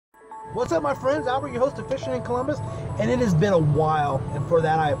What's up, my friends? Albert, your host of Fishing in Columbus, and it has been a while, and for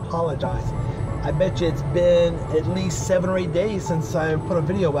that I apologize. I bet you it's been at least 7 or 8 days since I put a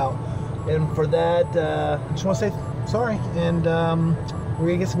video out, and for that I just want to say sorry, and we're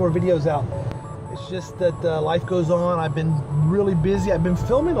gonna get some more videos out. It's just that life goes on. I've been really busy. I've been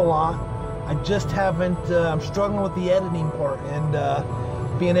filming a lot. I just haven't, I'm struggling with the editing part, and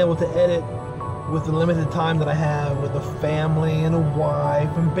being able to edit with the limited time that I have with a family and a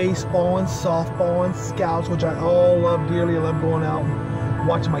wife and baseball and softball and scouts, which I all love dearly. I love going out and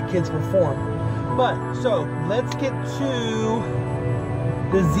watching my kids perform. But so let's get to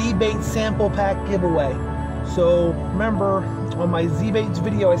the Zee Bait sample pack giveaway. So remember, on my Zee Baits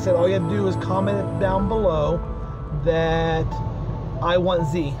video, I said all you have to do is comment it down below that I want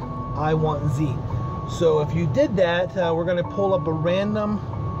Zee. I want Zee. So if you did that, we're going to pull up a random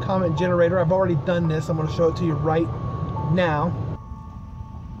comment generator. I've already done this. I'm going to show it to you right now.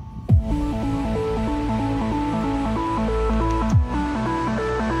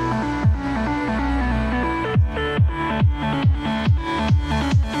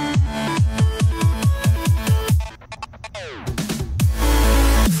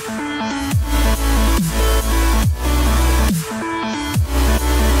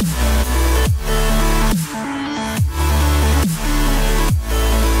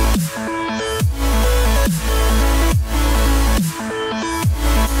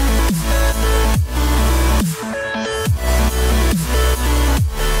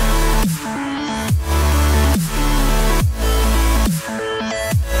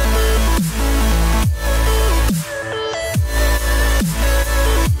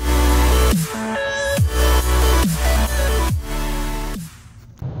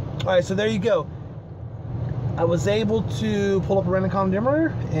 Alright, so there you go. I was able to pull up a random comment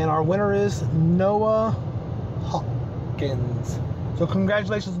generator, and our winner is Noah Hawkins. So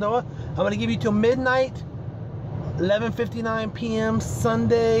congratulations, Noah. I'm going to give you till midnight, 11:59 p.m.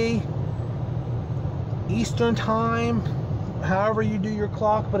 Sunday Eastern Time, however you do your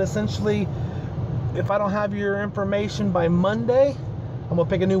clock. But essentially, if I don't have your information by Monday, I'm going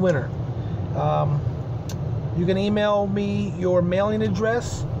to pick a new winner. You can email me your mailing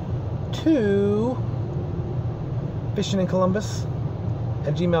address to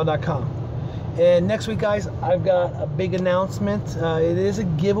FishingInCbus@gmail.com. And next week, guys, I've got a big announcement. It is a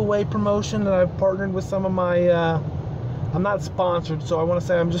giveaway promotion that I've partnered with some of my I'm not sponsored, so I want to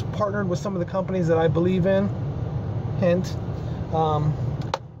say I'm just partnered with some of the companies that I believe in. Hint. And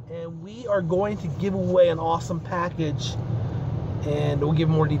we are going to give away an awesome package, and we'll give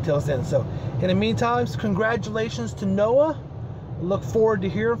more details then. So in the meantime, congratulations to Noah. Look forward to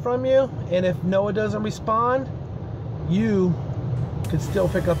hearing from you, and if Noah doesn't respond, you could still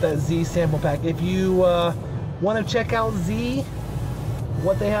pick up that Zee sample pack. If you want to check out Zee,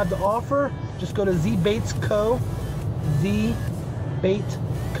 what they have to offer, just go to Zee Baits Co,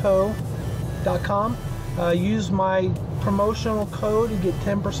 ZeeBaitCo.com. Use my promotional code to get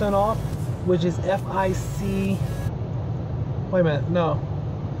 10% off, which is FIC. Wait a minute, no,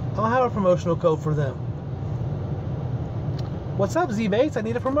 I don't have a promotional code for them. What's up, Zee Baits? I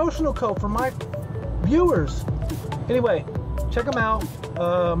need a promotional code for my viewers. Anyway, check them out.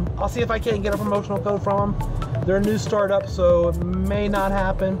 I'll see if I can't get a promotional code from them. They're a new startup, so it may not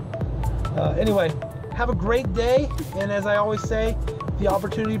happen. Anyway, have a great day. And as I always say, if the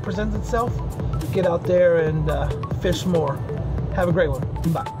opportunity presents itself, get out there and fish more. Have a great one.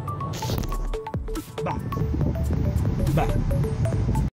 Bye. Bye. Bye.